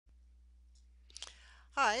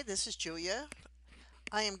Hi, this is Julia.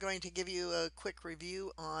 I am going to give you a quick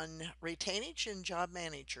review on Retainage and Job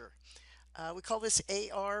Manager. We call this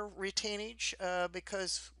AR Retainage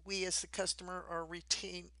because we as the customer are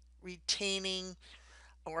retaining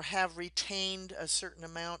or have retained a certain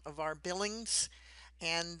amount of our billings,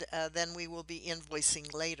 and then we will be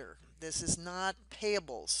invoicing later. This is not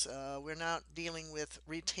payables. We're not dealing with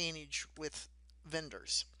retainage with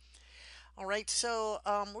vendors. All right, so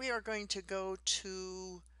we are going to go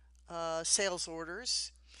to sales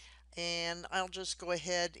orders, and I'll just go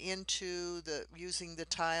ahead into the using the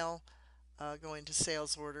tile, go into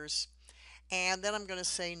sales orders, and then I'm going to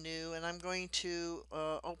say new, and I'm going to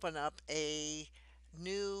open up a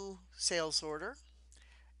new sales order,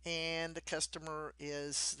 and the customer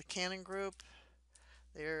is the Canon Group.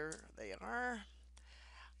 There they are.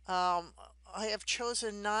 Um, I have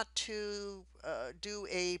chosen not to do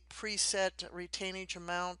a preset retainage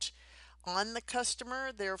amount on the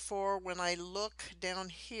customer. Therefore, when I look down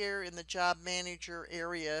here in the job manager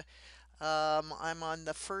area, I'm on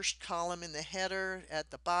the first column in the header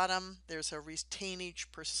at the bottom. There's a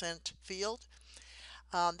retainage percent field.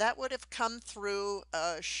 That would have come through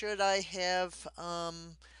should I have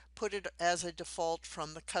put it as a default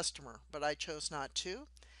from the customer, but I chose not to.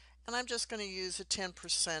 And I'm just going to use a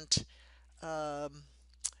 10%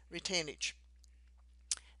 retainage.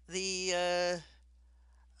 The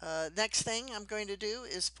next thing I'm going to do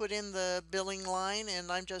is put in the billing line,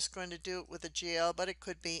 and I'm just going to do it with a GL, but it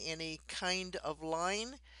could be any kind of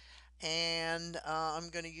line. And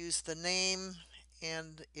I'm going to use the name,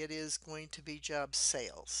 and it is going to be job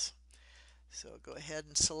sales. So go ahead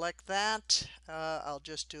and select that. I'll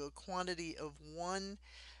just do a quantity of 1,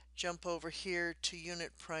 jump over here to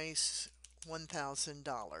unit price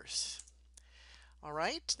 $1,000. All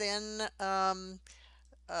right, then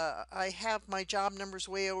I have my job numbers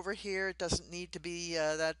way over here. It doesn't need to be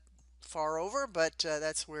that far over, but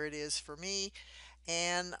that's where it is for me.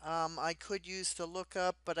 And I could use the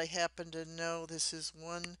lookup, but I happen to know this is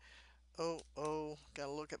 100. Got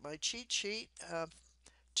to look at my cheat sheet.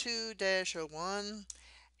 2-01,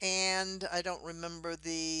 and I don't remember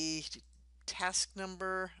the task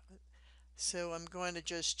number, so I'm going to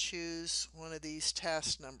just choose one of these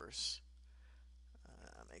task numbers.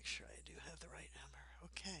 Make sure I do have the right number.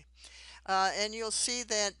 Okay. And you'll see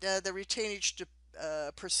that the retainage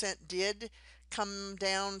percent did come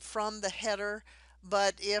down from the header,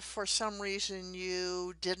 but if for some reason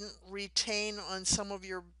you didn't retain on some of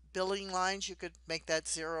your billing lines, you could make that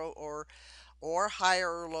 0 or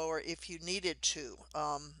higher or lower if you needed to.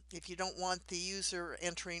 If you don't want the user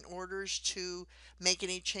entering orders to make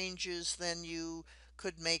any changes, then you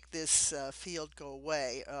could make this field go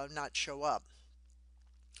away, not show up.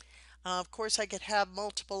 Of course, I could have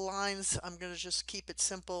multiple lines. I'm going to just keep it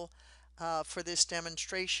simple for this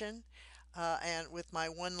demonstration and with my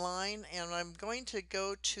one line. And I'm going to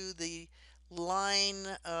go to the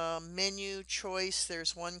line menu choice.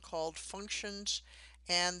 There's one called Functions,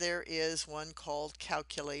 and there is one called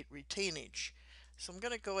Calculate Retainage. So I'm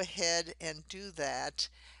going to go ahead and do that.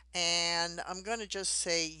 And I'm going to just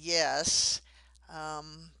say yes.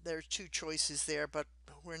 There are two choices there, but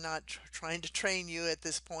we're not trying to train you at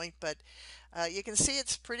this point, but you can see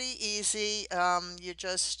it's pretty easy. You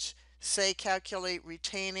just say calculate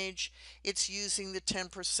retainage. It's using the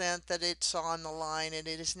 10% that it's on the line, and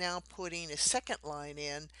it is now putting a second line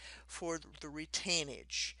in for the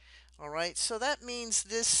retainage. All right, so that means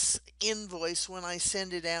this invoice, when I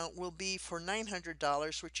send it out, will be for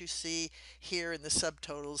 $900, which you see here in the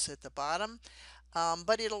subtotals at the bottom.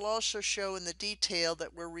 But it'll also show in the detail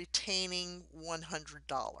that we're retaining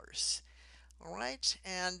 $100. All right,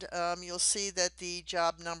 and you'll see that the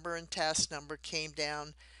job number and task number came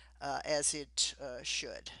down as it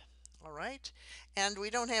should. All right, and we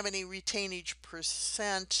don't have any retainage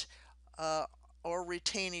percent uh, or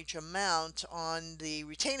retainage amount on the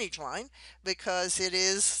retainage line because it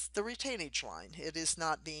is the retainage line. It is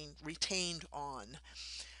not being retained on.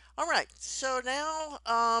 All right, so now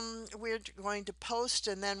we're going to post,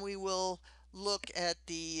 and then we will look at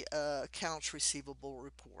the accounts receivable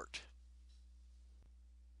report.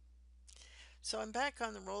 So I'm back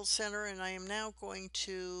on the Roll Center, and I am now going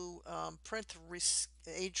to print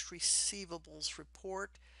the aged receivables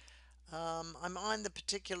report. I'm on the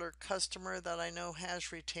particular customer that I know has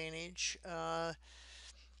retainage.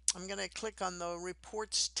 I'm going to click on the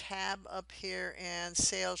Reports tab up here and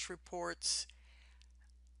Sales Reports.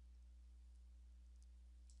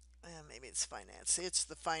 Maybe it's finance. It's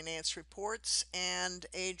the finance reports and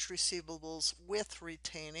age receivables with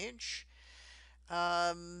retainage.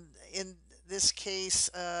 In this case,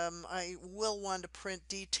 I will want to print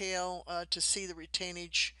detail to see the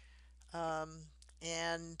retainage, um,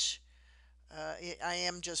 and I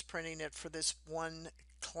am just printing it for this one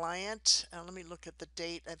client. Let me look at the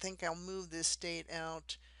date. I think I'll move this date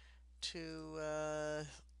out to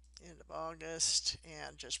end of August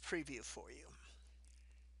and just preview for you.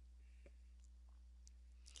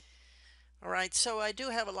 All right, so I do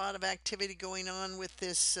have a lot of activity going on with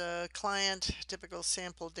this client, typical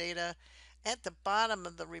sample data. At the bottom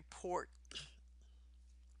of the report,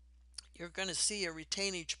 you're going to see a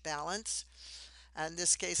retainage balance. In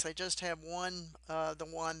this case, I just have one, the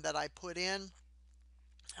one that I put in.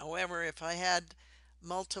 However, if I had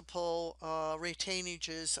multiple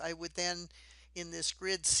retainages, I would then in this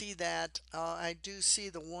grid see that. I do see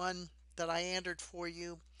the one that I entered for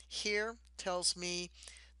you here tells me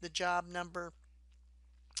the job number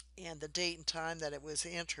and the date and time that it was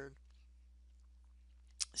entered.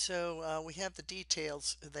 So we have the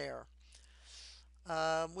details there.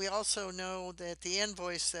 We also know that the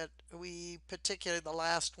invoice that we, particularly the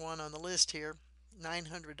last one on the list here,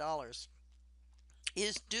 $900,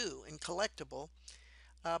 is due and collectible,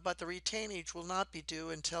 but the retainage will not be due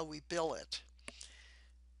until we bill it.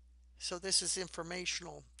 So this is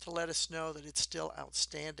informational to let us know that it's still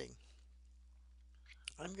outstanding.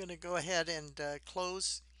 I'm going to go ahead and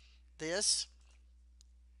close this,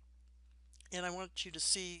 and I want you to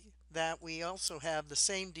see that we also have the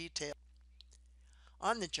same detail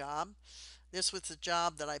on the job. This was the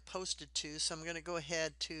job that I posted to, so I'm going to go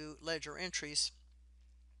ahead to ledger entries,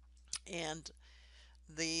 and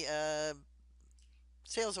the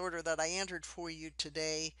sales order that I entered for you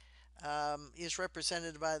today is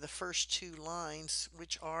represented by the first two lines,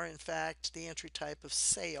 which are in fact the entry type of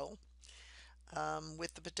sale,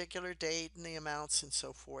 with the particular date and the amounts and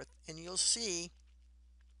so forth. And you'll see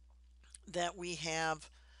that we have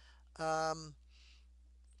um,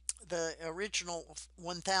 the original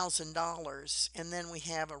 $1,000, and then we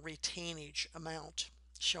have a retainage amount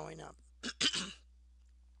showing up.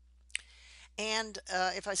 And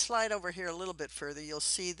if I slide over here a little bit further, you'll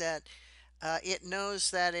see that it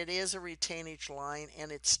knows that it is a retainage line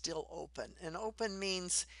and it's still open. And open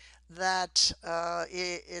means that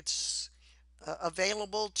it's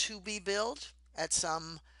available to be billed at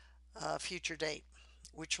some future date,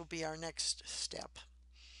 which will be our next step.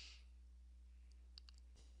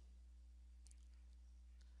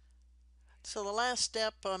 So the last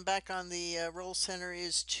step back on the Roll Center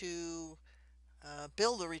is to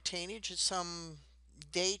bill the retainage at some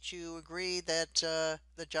date you agree that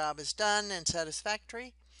the job is done and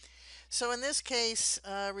satisfactory. So in this case,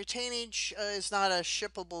 retainage is not a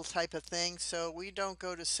shippable type of thing, so we don't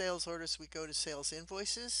go to sales orders, we go to sales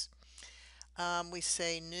invoices. We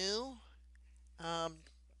say new, um,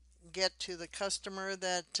 get to the customer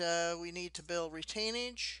that we need to bill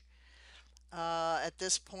retainage. At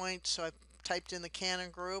this point, so I typed in the Canon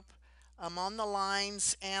group. I'm on the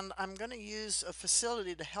lines and I'm going to use a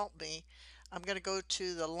facility to help me. I'm going to go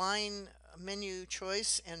to the line menu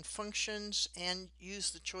choice and functions and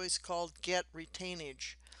use the choice called Get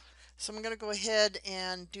Retainage. So I'm going to go ahead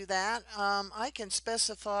and do that. I can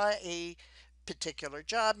specify a particular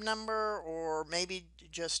job number or maybe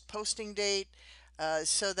just posting date,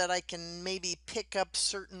 so that I can maybe pick up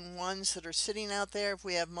certain ones that are sitting out there if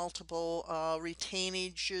we have multiple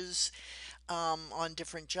retainages on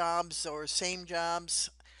different jobs or same jobs.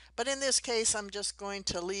 But in this case, I'm just going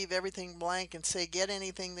to leave everything blank and say get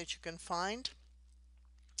anything that you can find.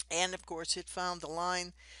 And of course, it found the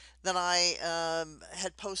line that I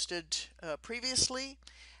had posted previously.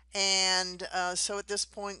 And so at this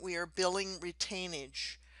point, we are billing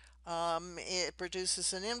retainage. It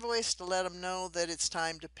produces an invoice to let them know that it's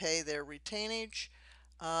time to pay their retainage.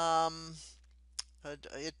 Um,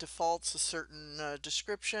 it defaults a certain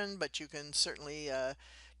description, but you can certainly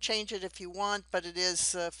change it if you want, but it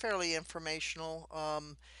is fairly informational.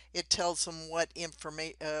 It tells them what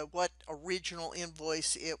original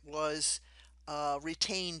invoice it was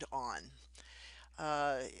retained on.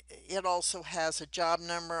 Uh, it also has a job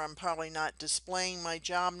number. I'm probably not displaying my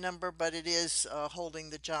job number, but it is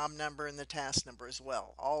holding the job number and the task number as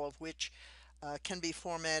well, all of which can be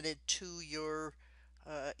formatted to your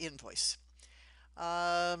invoice.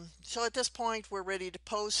 So at this point, we're ready to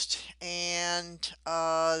post, and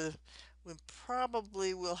we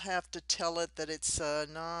probably will have to tell it that it's a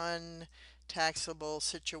non-taxable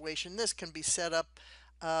situation. This can be set up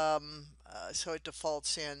so it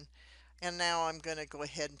defaults in. And now I'm going to go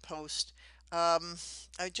ahead and post.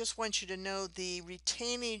 I just want you to know the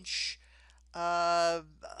retainage, uh,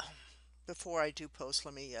 before I do post,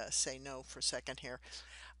 let me say no for a second here.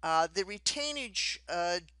 The retainage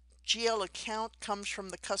GL account comes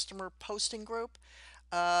from the customer posting group.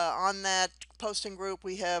 On that posting group,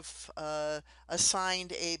 we have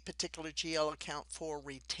assigned a particular GL account for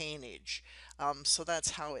retainage. So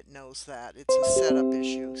that's how it knows that. It's a setup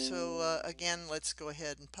issue. So again, let's go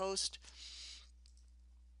ahead and post.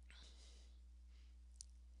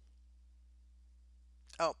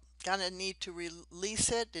 Oh, gonna need to release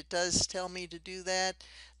it. It does tell me to do that.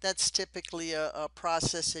 That's typically a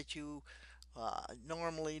process that you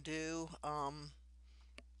normally do.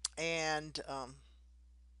 And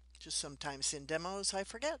just sometimes in demos, I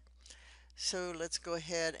forget. So let's go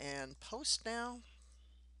ahead and post now.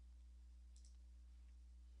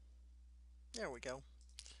 There we go.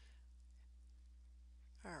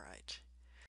 All right.